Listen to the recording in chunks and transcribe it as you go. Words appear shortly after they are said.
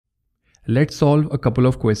Let's solve a couple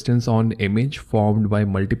of questions on image formed by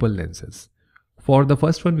multiple lenses. For the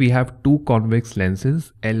first one, we have two convex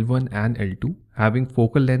lenses L1 and L2 having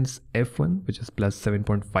focal lengths f1, which is plus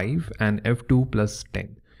 7.5, and f2 plus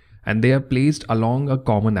 10, and they are placed along a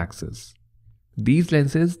common axis. These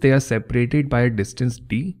lenses, they are separated by a distance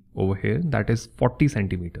d over here, that is 40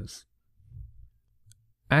 centimeters.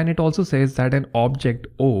 And it also says that an object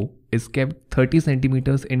O is kept 30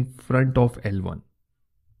 centimeters in front of L1.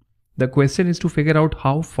 The question is to figure out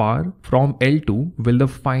how far from L2 will the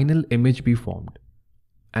final image be formed.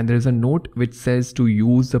 And there is a note which says to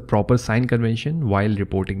use the proper sign convention while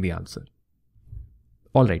reporting the answer.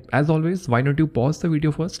 Alright, as always, why don't you pause the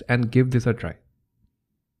video first and give this a try.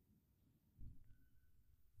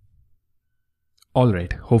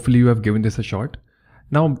 Alright, hopefully you have given this a shot.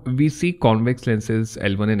 Now we see convex lenses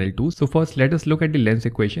L1 and L2. So first let us look at the lens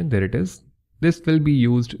equation. There it is. This will be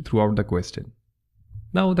used throughout the question.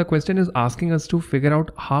 Now the question is asking us to figure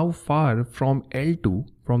out how far from L2,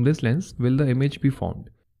 from this lens, will the image be formed.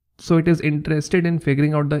 So it is interested in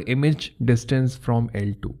figuring out the image distance from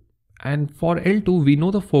L2. And for L2, we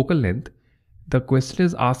know the focal length. The question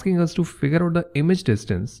is asking us to figure out the image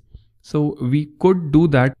distance. So we could do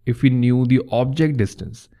that if we knew the object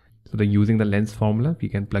distance. So then using the lens formula, we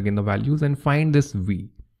can plug in the values and find this V.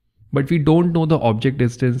 But we don't know the object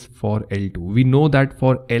distance for L2. We know that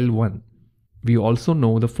for L1. We also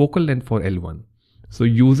know the focal length for L1. So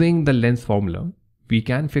using the lens formula, we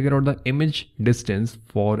can figure out the image distance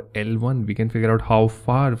for L1. We can figure out how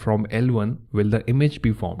far from L1 will the image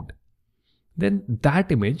be formed. Then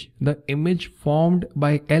that image, the image formed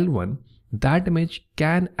by L1, that image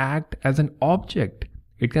can act as an object.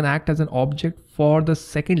 It can act as an object for the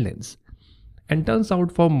second lens. And turns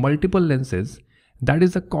out for multiple lenses, that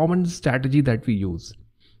is a common strategy that we use.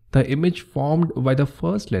 The image formed by the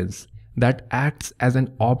first lens that acts as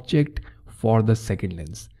an object for the second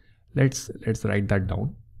lens. Let's write that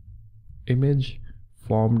down. Image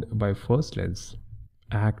formed by first lens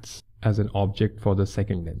acts as an object for the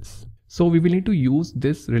second lens. So we will need to use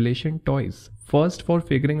this relation twice. First for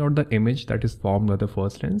figuring out the image that is formed by the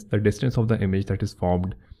first lens, the distance of the image that is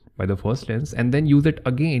formed by the first lens, and then use it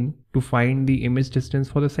again to find the image distance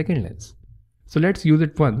for the second lens. So let's use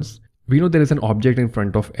it once. We know there is an object in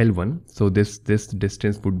front of L1, so this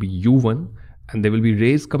distance would be U1, and there will be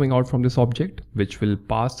rays coming out from this object which will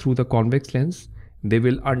pass through the convex lens. They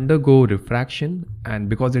will undergo refraction, and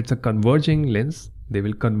because it's a converging lens, they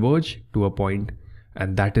will converge to a point,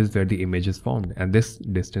 and that is where the image is formed, and this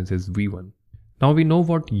distance is V1. Now we know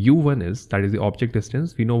what U1 is, that is the object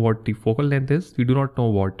distance. We know what the focal length is. We do not know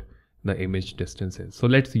what the image distance is. So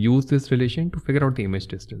let's use this relation to figure out the image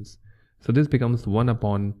distance. So this becomes 1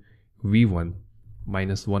 upon V1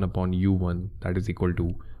 minus 1 upon U1, that is equal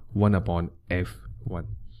to 1 upon F1.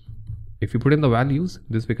 If you put in the values,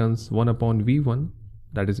 this becomes 1 upon V1,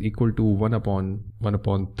 that is equal to 1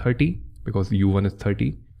 upon 30, because U1 is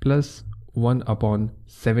 30, plus 1 upon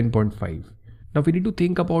 7.5. Now we need to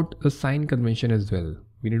think about the sign convention as well.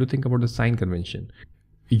 We need to think about the sign convention.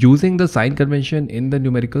 Using the sign convention in the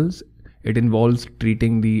numericals, it involves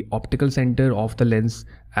treating the optical center of the lens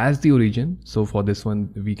as the origin. So for this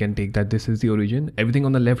one, we can take that this is the origin. Everything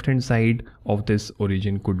on the left hand side of this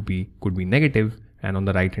origin could be negative, and on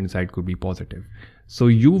the right hand side could be positive. So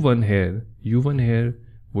U1 here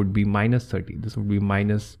would be minus 30. This would be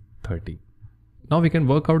minus 30. Now we can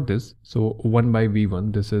work out this. So 1 by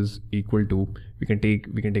V1, this is equal to, we can take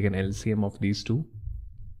an LCM of these two.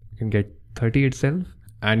 We can get 30 itself.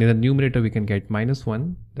 And in the numerator, we can get minus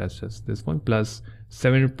 1, that's just this one, plus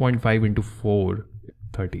 7.5 into 4,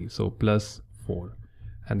 30. So plus 4.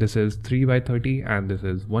 And this is 3 by 30, and this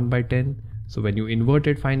is 1 by 10. So when you invert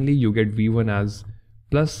it finally, you get V1 as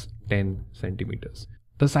plus 10 centimeters.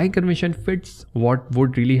 The sign convention fits what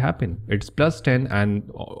would really happen. It's plus 10, and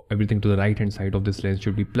everything to the right hand side of this lens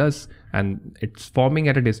should be plus, and it's forming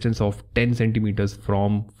at a distance of 10 centimeters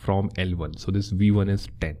from L1. So this V1 is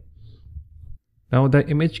 10. Now the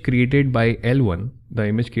image created by L1,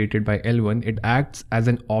 it acts as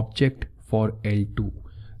an object for L2.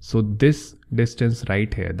 So this distance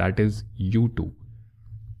right here, that is U2.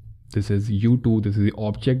 This is U2, this is the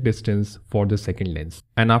object distance for the second lens.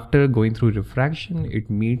 And after going through refraction, it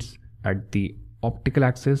meets at the optical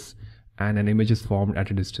axis and an image is formed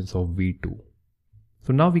at a distance of V2.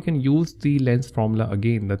 So now we can use the lens formula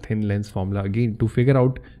again, the thin lens formula again, to figure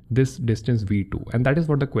out this distance V2. And that is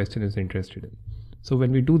what the question is interested in. So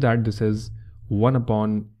when we do that, this is 1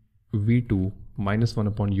 upon V2 minus 1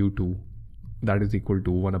 upon U2, that is equal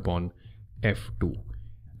to 1 upon F2.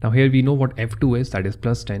 Now here we know what F2 is, that is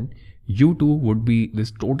plus 10. U2 would be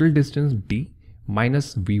this total distance D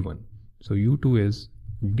minus V1. So u2 is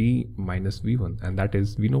d minus v1, and that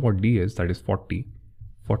is, we know what d is, that is 40.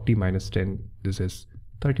 40 minus 10, this is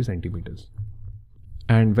 30 centimeters.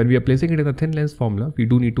 And when we are placing it in the thin lens formula, we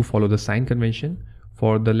do need to follow the sign convention.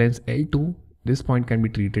 For the lens L2, this point can be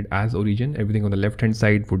treated as origin. Everything on the left hand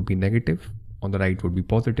side would be negative, on the right would be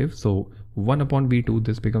positive. So 1 upon v2,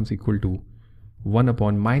 this becomes equal to 1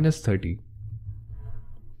 upon minus 30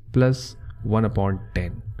 plus 1 upon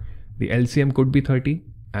 10. The LCM could be 30,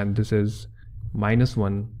 and this is minus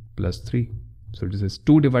 1 plus 3. So this is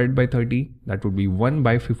 2 divided by 30, that would be 1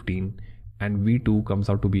 by 15, and v2 comes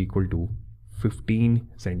out to be equal to 15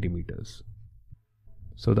 centimeters.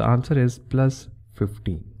 So the answer is plus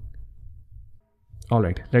 15.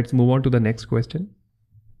 Alright, let's move on to the next question.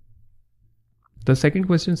 The second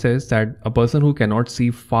question says that a person who cannot see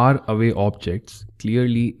far away objects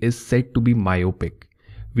clearly is said to be myopic.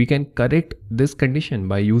 We can correct this condition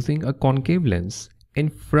by using a concave lens in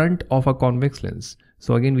front of a convex lens.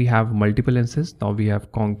 So again, we have multiple lenses. Now we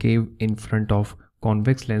have concave in front of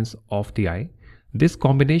convex lens of the eye. This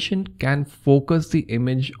combination can focus the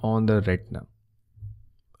image on the retina.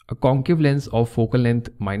 A concave lens of focal length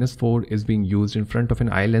 -4 is being used in front of an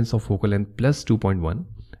eye lens of focal length +2.1,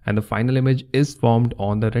 and the final image is formed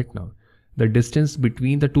on the retina. The distance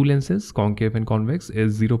between the two lenses, concave and convex,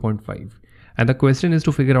 is 0.5. And the question is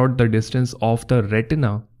to figure out the distance of the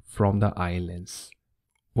retina from the eye lens.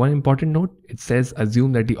 One important note, it says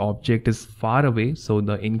assume that the object is far away, so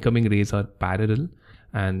the incoming rays are parallel,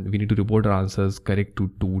 and we need to report our answers correct to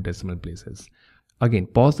 2 decimal places. Again,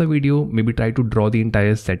 pause the video, maybe try to draw the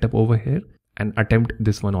entire setup over here and attempt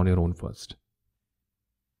this one on your own first.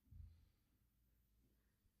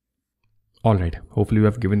 Alright, hopefully you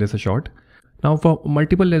have given this a shot. Now for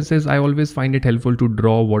multiple lenses, I always find it helpful to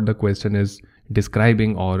draw what the question is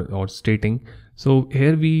describing or stating. So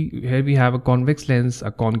here we have a convex lens,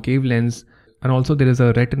 a concave lens, and also there is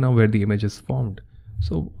a retina where the image is formed.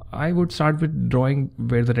 So I would start with drawing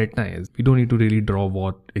where the retina is. We don't need to really draw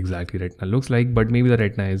what exactly retina looks like, but maybe the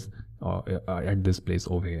retina is at this place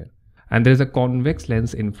over here. And there is a convex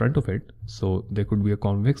lens in front of it. So there could be a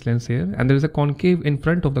convex lens here, and there is a concave in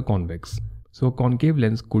front of the convex. So a concave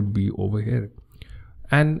lens could be over here.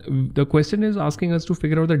 And the question is asking us to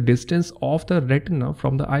figure out the distance of the retina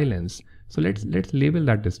from the eye lens. So let's label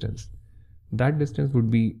that distance. That distance would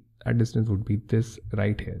be this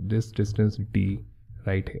right here. This distance d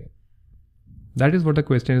right here. That is what the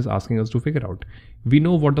question is asking us to figure out. We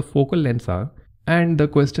know what the focal lengths are, and the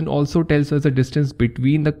question also tells us the distance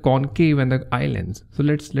between the concave and the eye lens. So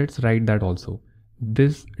let's write that also.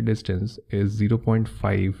 This distance is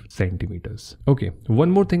 0.5 centimeters. Okay,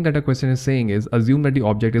 one more thing that the question is saying is assume that the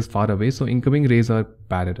object is far away, so incoming rays are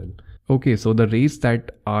parallel. Okay, so the rays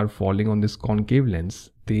that are falling on this concave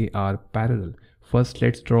lens, they are parallel. First,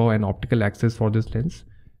 let's draw an optical axis for this lens,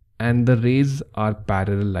 and the rays are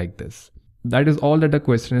parallel like this. That is all that the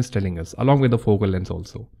question is telling us, along with the focal length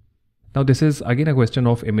also. Now this is again a question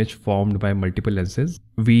of image formed by multiple lenses.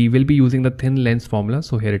 We will be using the thin lens formula,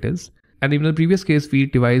 so here it is. And in the previous case, we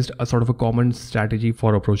devised a sort of a common strategy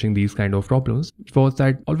for approaching these kind of problems. It was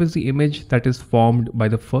that always the image that is formed by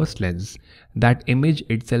the first lens, that image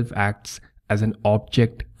itself acts as an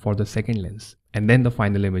object for the second lens, and then the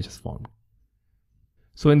final image is formed.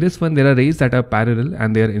 So in this one, there are rays that are parallel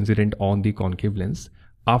and they are incident on the concave lens.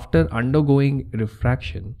 After undergoing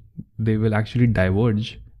refraction, they will actually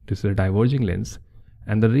diverge. This is a diverging lens,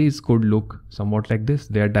 and the rays could look somewhat like this.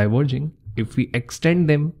 They are diverging. If we extend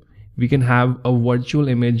them, we can have a virtual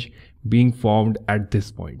image being formed at this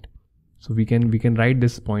point. So we can write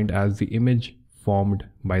this point as the image formed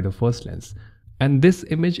by the first lens. And this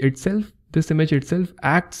image itself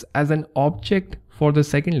acts as an object for the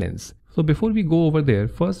second lens. So before we go over there,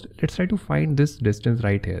 first let's try to find this distance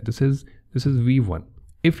right here. This is V1.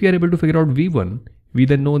 If we are able to figure out V1, we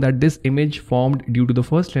then know that this image formed due to the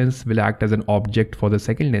first lens will act as an object for the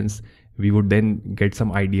second lens. We would then get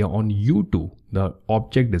some idea on U2, the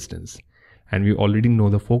object distance, and we already know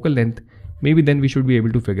the focal length. Maybe then we should be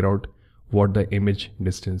able to figure out what the image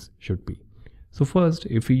distance should be. So first,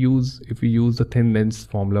 if we use the thin lens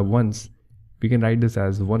formula once, we can write this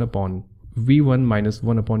as 1 upon V1 minus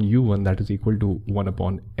 1 upon U1, that is equal to 1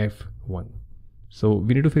 upon F1. So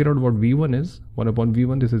we need to figure out what V1 is. 1 upon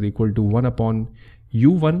V1, this is equal to 1 upon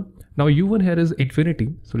U1. Now U1 here is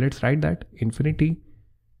infinity, so let's write that infinity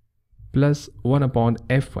plus 1 upon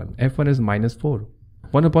F1. F1 is -4.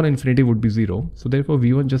 1 upon infinity would be 0. So therefore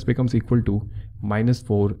V1 just becomes equal to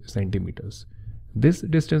 -4 centimeters. This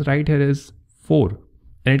distance right here is 4.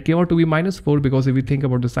 And it came out to be -4 because if we think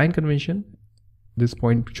about the sign convention, this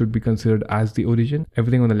point should be considered as the origin.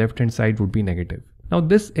 Everything on the left hand side would be negative. Now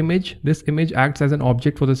this image acts as an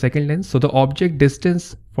object for the second lens. So the object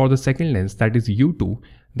distance for the second lens, that is U2,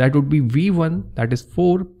 that would be V1, that is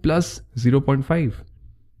 4 plus 0.5.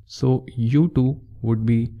 So U2 would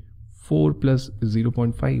be 4 plus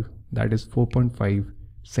 0.5, that is 4.5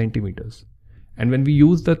 centimeters. And when we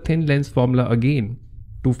use the thin lens formula again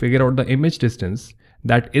to figure out the image distance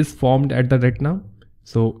that is formed at the retina,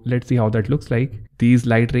 so let's see how that looks like. These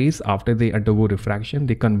light rays, after they undergo refraction,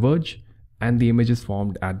 they converge and the image is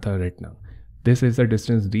formed at the retina. This is the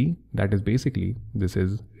distance D, that is basically, this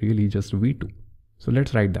is really just V2. So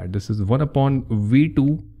let's write that. This is 1 upon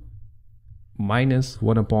V2 minus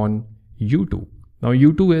 1 upon U2. Now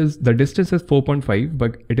U2 is, the distance is 4.5,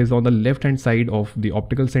 but it is on the left hand side of the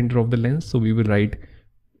optical center of the lens. So we will write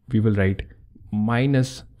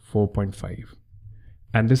minus 4.5.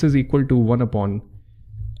 And this is equal to 1 upon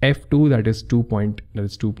F2, that is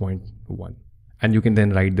 2.1. And you can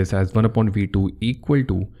then write this as 1 upon V2 equal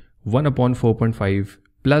to 1 upon 4.5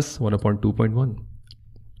 plus 1 upon 2.1.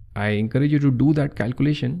 I encourage you to do that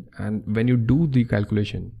calculation, and when you do the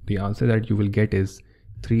calculation, the answer that you will get is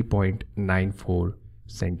 3.94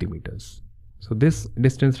 centimeters. So this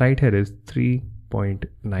distance right here is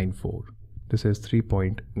 3.94. This is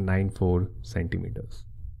 3.94 centimeters.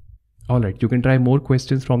 Alright, you can try more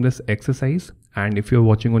questions from this exercise, and if you're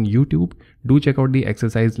watching on YouTube, do check out the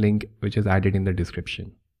exercise link which is added in the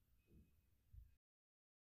description.